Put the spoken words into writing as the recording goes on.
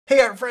Hey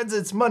art friends,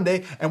 it's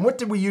Monday, and what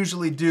did we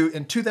usually do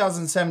in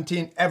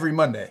 2017 every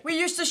Monday? We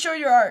used to show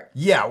your art.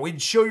 Yeah,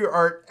 we'd show your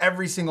art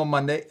every single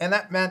Monday, and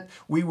that meant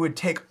we would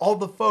take all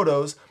the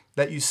photos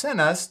that you sent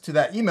us to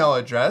that email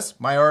address,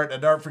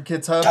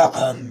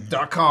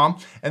 myart@artforkidshub.com,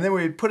 and then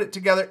we'd put it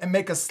together and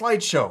make a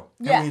slideshow.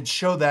 Yeah. And we'd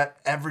show that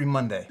every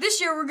Monday.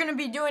 This year we're gonna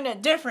be doing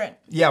it different.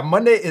 Yeah,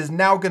 Monday is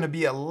now gonna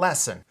be a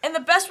lesson. And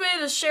the best way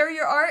to share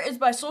your art is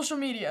by social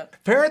media.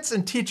 Parents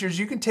and teachers,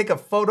 you can take a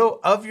photo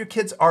of your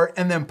kid's art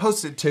and then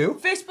post it to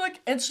Facebook,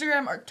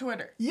 Instagram, or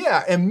Twitter.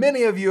 Yeah, and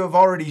many of you have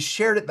already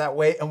shared it that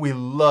way, and we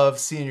love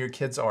seeing your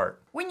kids' art.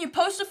 When you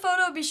post a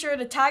photo, be sure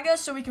to tag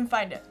us so we can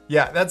find it.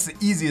 Yeah, that's the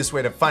easiest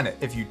way to find it,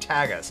 if you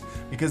tag us,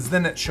 because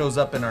then it shows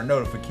up in our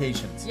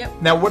notifications.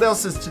 Yep. Now, what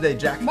else is today,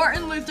 Jack?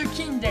 Martin Luther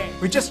King Day.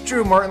 We just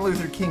drew Martin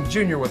Luther King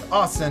Jr. with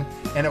Austin,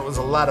 and it was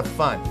a lot of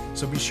fun.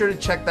 So be sure to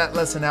check that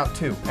lesson out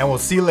too. And we'll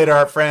see you later,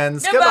 our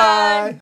friends. Goodbye.